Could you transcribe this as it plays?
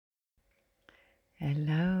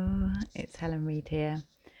Hello, it's Helen Reed here.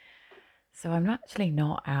 So I'm actually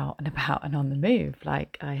not out and about and on the move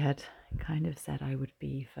like I had kind of said I would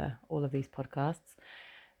be for all of these podcasts.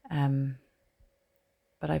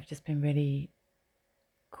 But I've just been really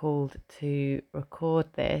called to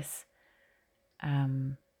record this.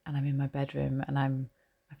 And I'm in my bedroom and I've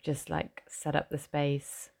just set up the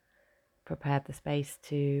space, prepared the space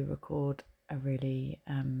to record a really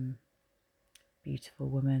beautiful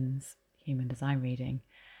woman's human design reading.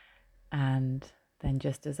 And then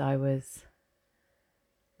just as I was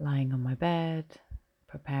lying on my bed,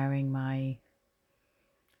 preparing my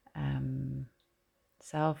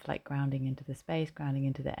self, like grounding into the space, grounding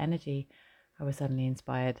into the energy, I was suddenly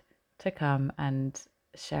inspired to come and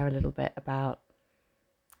share a little bit about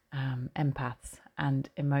empaths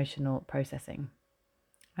and emotional processing.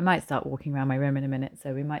 I might start walking around my room in a minute,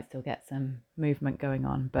 so we might still get some movement going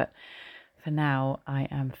on, but for now I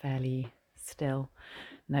am fairly still.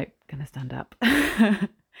 Nope, gonna stand up.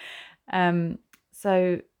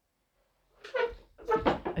 So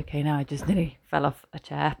okay, now I just nearly fell off a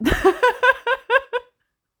chair because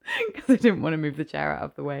I didn't want to move the chair out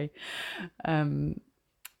of the way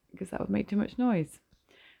because that would make too much noise.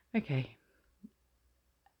 Okay,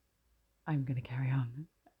 I'm going to carry on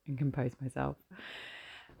and compose myself.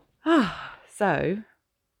 So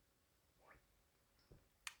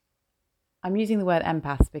I'm using the word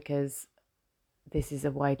empaths because this is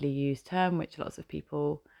a widely used term which lots of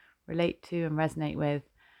people relate to and resonate with,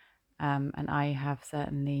 and I have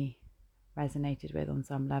certainly resonated with on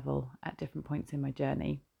some level at different points in my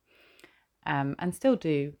journey, and still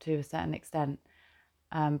do to a certain extent.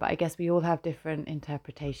 But I guess we all have different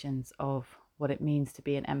interpretations of what it means to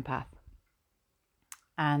be an empath.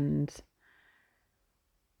 And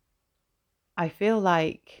I feel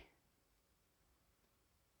like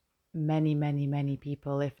many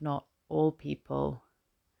people, if not all people,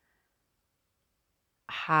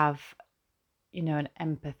 have, an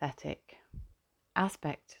empathetic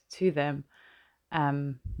aspect to them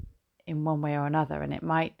in one way or another. And it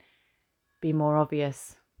might be more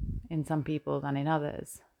obvious in some people than in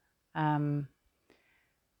others.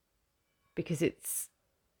 Because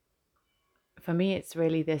for me, it's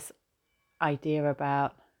really this idea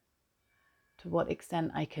about to what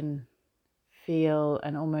extent I can feel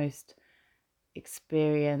and almost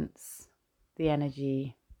experience the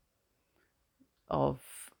energy of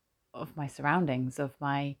my surroundings,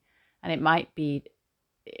 and it might be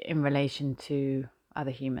in relation to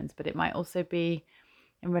other humans, but it might also be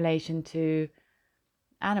in relation to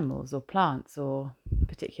animals or plants or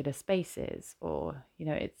particular spaces, or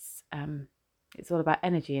it's all about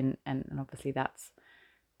energy, and obviously that's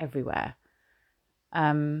everywhere.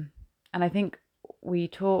 And I think we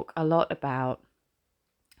talk a lot about,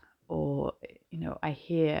 or I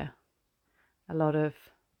hear a lot of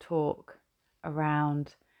talk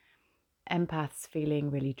around empaths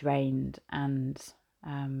feeling really drained and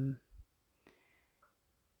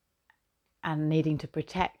needing to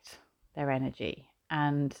protect their energy,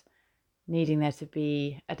 and needing there to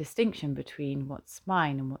be a distinction between what's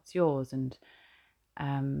mine and what's yours, and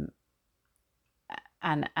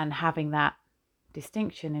having that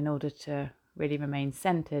distinction in order to really remain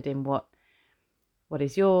centered in what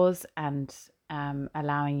is yours, and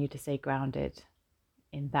allowing you to stay grounded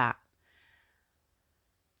in that.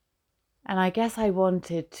 And I guess I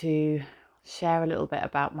wanted to share a little bit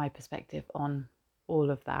about my perspective on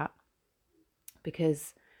all of that,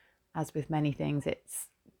 because as with many things, it's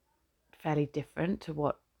fairly different to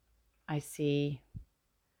what I see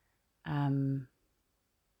other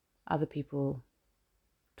people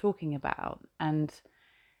talking about, and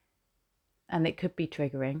it could be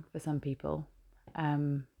triggering for some people,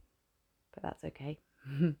 but that's okay.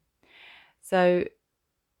 So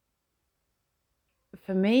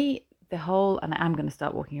for me, and I am going to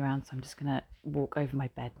start walking around, so I'm just going to walk over my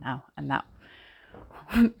bed now, and that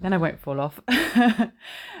then I won't fall off.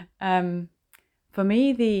 For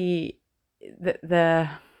me, the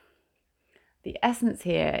essence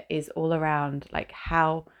here is all around like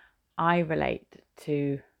how I relate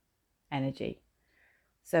to energy.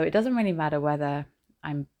 So it doesn't really matter whether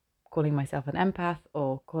I'm calling myself an empath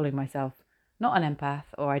or calling myself not an empath,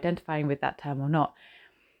 or identifying with that term or not.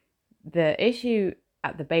 The issue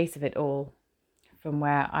at the base of it all, from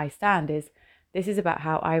where I stand, is this is about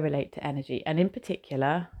how I relate to energy, and in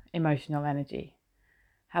particular, emotional energy.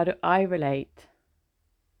 How do I relate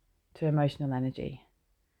to emotional energy?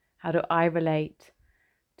 How do I relate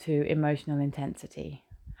to emotional intensity?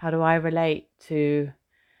 How do I relate to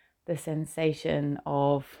the sensation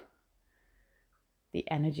of the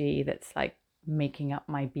energy that's like making up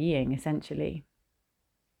my being, essentially?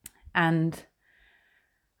 And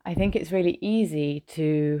I think it's really easy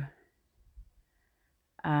to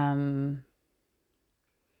and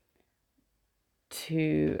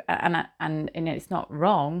it's not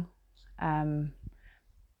wrong,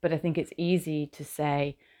 but I think it's easy to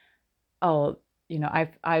say, oh,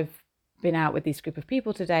 I've been out with this group of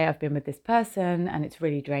people today, I've been with this person, and it's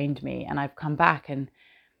really drained me, and I've come back and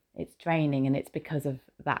it's draining, and it's because of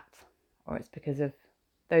that, or it's because of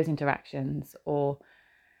those interactions, or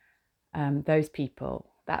those people,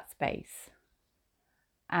 that space.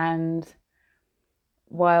 And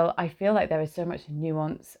while I feel like there is so much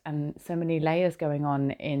nuance and so many layers going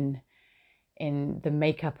on in the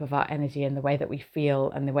makeup of our energy and the way that we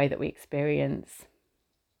feel and the way that we experience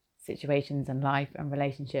situations and life and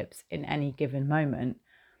relationships in any given moment,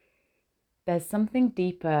 there's something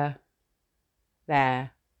deeper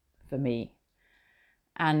there for me.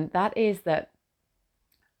 And that is that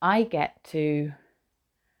I get to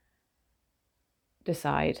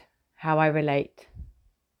decide how I relate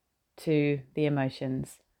to the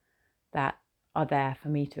emotions that are there for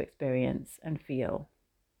me to experience and feel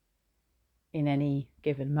in any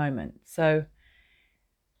given moment. So,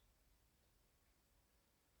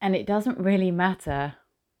 and it doesn't really matter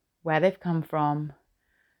where they've come from,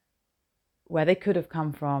 where they could have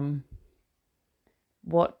come from,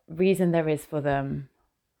 what reason there is for them,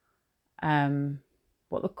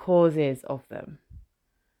 what the cause is of them.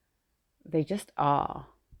 They just are.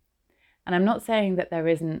 And I'm not saying that there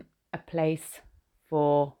isn't a place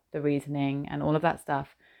for the reasoning and all of that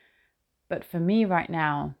stuff, but for me right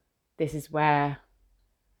now, this is where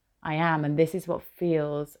I am, and this is what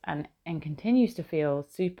feels and continues to feel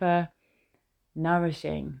super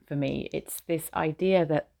nourishing for me. It's this idea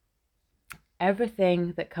that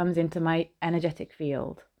everything that comes into my energetic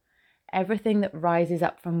field, everything that rises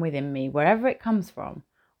up from within me, wherever it comes from,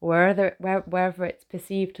 wherever it's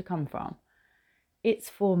perceived to come from, it's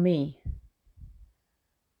for me.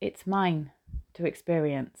 It's mine to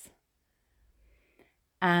experience.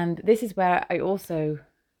 And this is where I also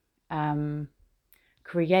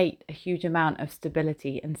create a huge amount of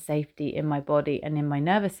stability and safety in my body and in my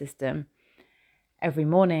nervous system every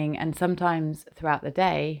morning, and sometimes throughout the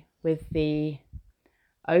day, with the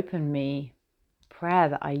Open Me prayer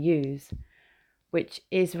that I use, which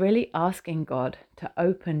is really asking God to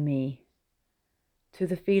open me to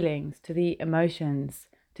the feelings, to the emotions,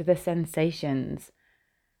 to the sensations,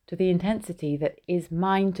 to the intensity that is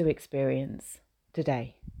mine to experience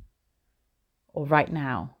today or right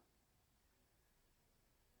now.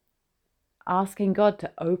 Asking God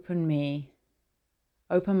to open me,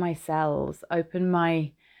 open my cells, open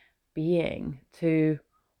my being to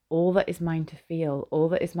all that is mine to feel, all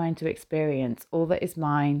that is mine to experience, all that is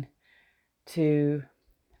mine to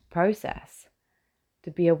process,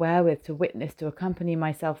 to be aware with, to witness, to accompany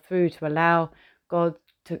myself through, to allow God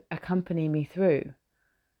to accompany me through.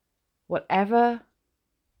 Whatever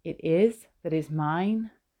it is that is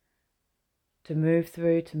mine to move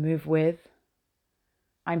through, to move with,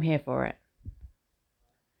 I'm here for it.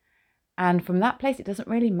 And from that place, it doesn't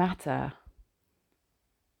really matter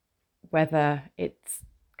whether it's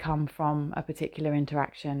come from a particular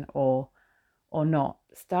interaction or not.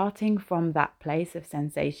 Starting from that place of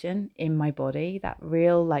sensation in my body, that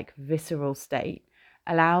real like visceral state,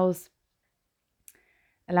 allows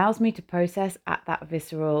me to process at that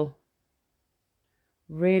visceral,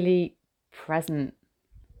 really present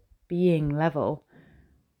being level.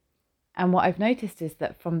 And what I've noticed is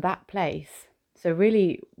that from that place, so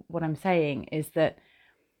really what I'm saying is that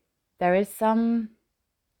there is some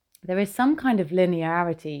kind of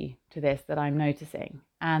linearity to this that I'm noticing,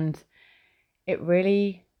 and it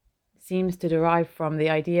really seems to derive from the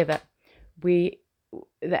idea that the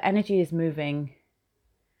energy is moving,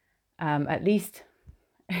 at least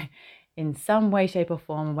in some way, shape or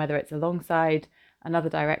form, whether it's alongside another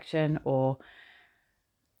direction or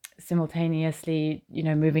simultaneously,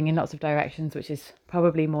 moving in lots of directions, which is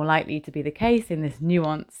probably more likely to be the case in this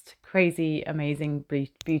nuanced, crazy, amazing,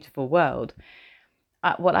 beautiful world.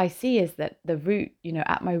 What I see is that the root,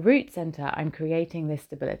 at my root center, I'm creating this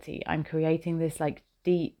stability. I'm creating this like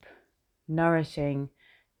deep, nourishing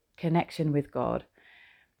connection with God.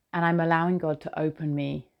 And I'm allowing God to open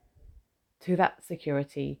me to that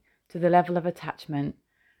security, to the level of attachment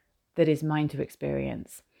that is mine to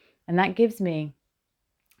experience. And that gives me,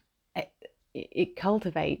 it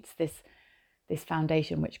cultivates this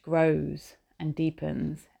foundation which grows and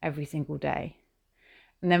deepens every single day.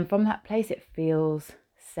 And then from that place, it feels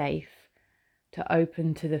safe to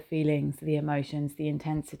open to the feelings, the emotions, the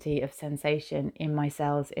intensity of sensation in my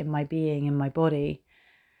cells, in my being, in my body,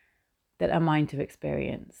 that are mine to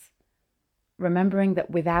experience. remembering that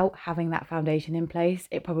without having that foundation in place,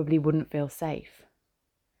 it probably wouldn't feel safe.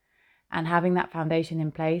 And having that foundation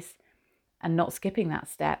in place and not skipping that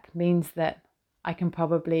step means that I can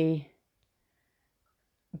probably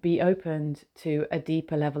be opened to a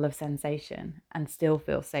deeper level of sensation and still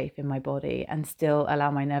feel safe in my body and still allow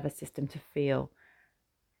my nervous system to feel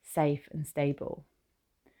safe and stable.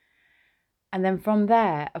 And then from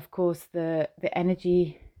there, of course, the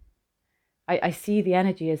energy, I see the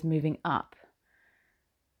energy as moving up.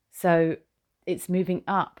 So it's moving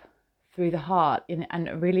up through the heart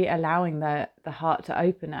and really allowing the heart to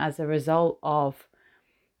open as a result of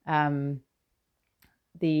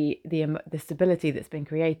the stability that's been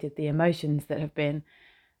created, the emotions that have been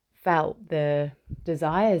felt, the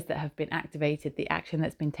desires that have been activated, the action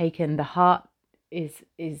that's been taken. The heart is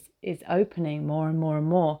opening more and more and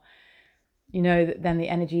more. Then the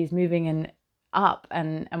energy is moving and up,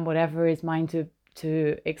 and whatever is mine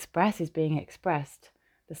to express is being expressed.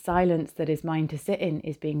 The silence that is mine to sit in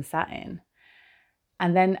is being sat in,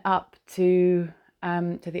 and then up to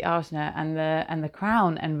the ajna and the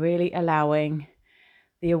crown, and really allowing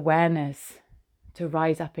the awareness to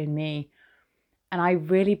rise up in me. And I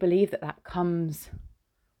really believe that comes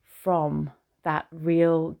from that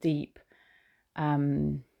real deep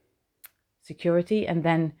security, and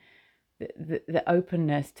then the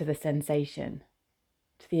openness to the sensation,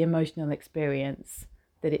 to the emotional experience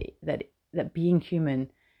that being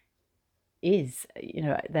human is.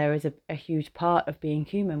 There is a huge part of being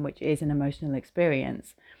human which is an emotional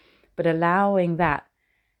experience, but allowing that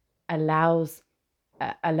allows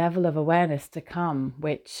a level of awareness to come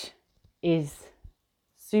which is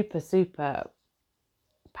super, super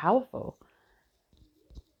powerful.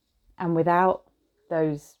 And without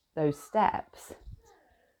those steps,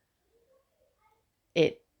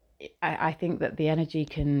 I think that the energy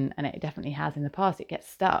can, and it definitely has in the past, it gets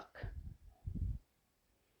stuck.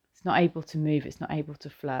 It's not able to move, it's not able to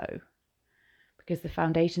flow, because the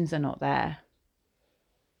foundations are not there.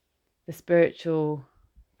 The spiritual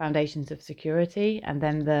foundations of security, and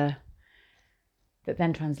then that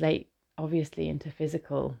then translate obviously into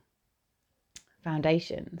physical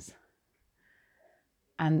foundations,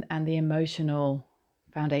 and the emotional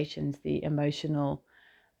foundations, the emotional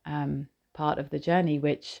part of the journey,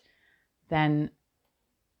 which then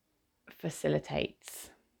facilitates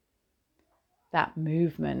that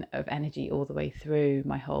movement of energy all the way through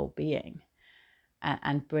my whole being,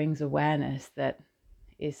 and brings awareness that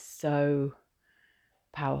is so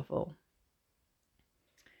powerful.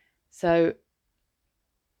 So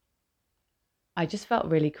I just felt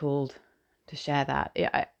really called to share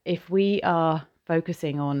that. If we are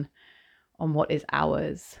focusing on what is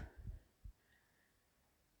ours,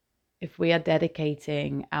 if we are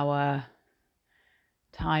dedicating our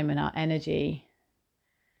time and our energy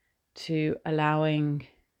to allowing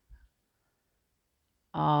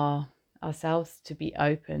ourselves to be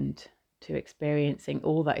opened to experiencing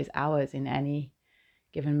all that is ours in any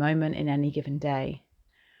given moment, in any given day,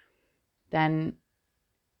 then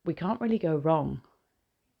we can't really go wrong.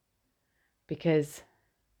 Because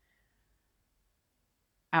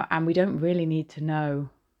and we don't really need to know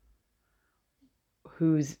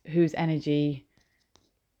whose energy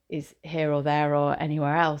is here or there or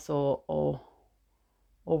anywhere else, or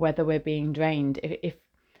whether we're being drained. If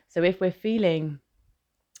we're feeling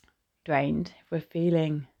drained, if we're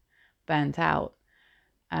feeling burnt out,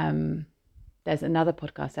 there's another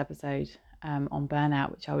podcast episode on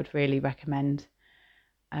burnout which I would really recommend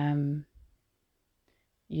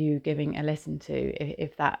you giving a listen to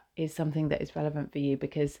if that is something that is relevant for you,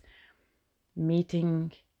 because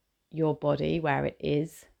meeting your body where it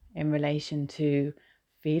is in relation to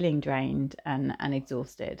feeling drained and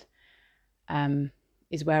exhausted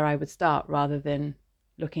is where I would start, rather than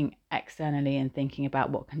looking externally and thinking about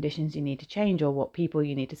what conditions you need to change or what people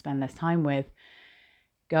you need to spend less time with.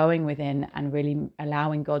 Going within and really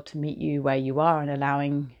allowing God to meet you where you are, and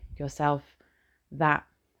allowing yourself that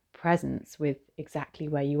presence with exactly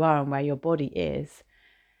where you are and where your body is,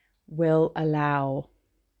 will allow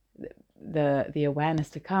the awareness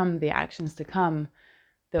to come, the actions to come,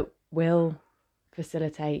 that will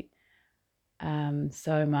facilitate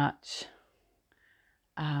so much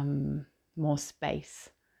more space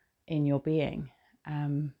in your being.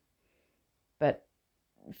 But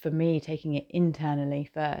for me, taking it internally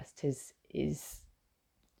first is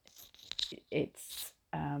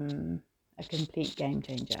a complete game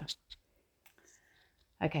changer.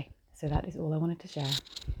 Okay, so that is all I wanted to share.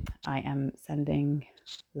 I am sending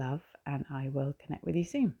love, and I will connect with you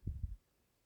soon.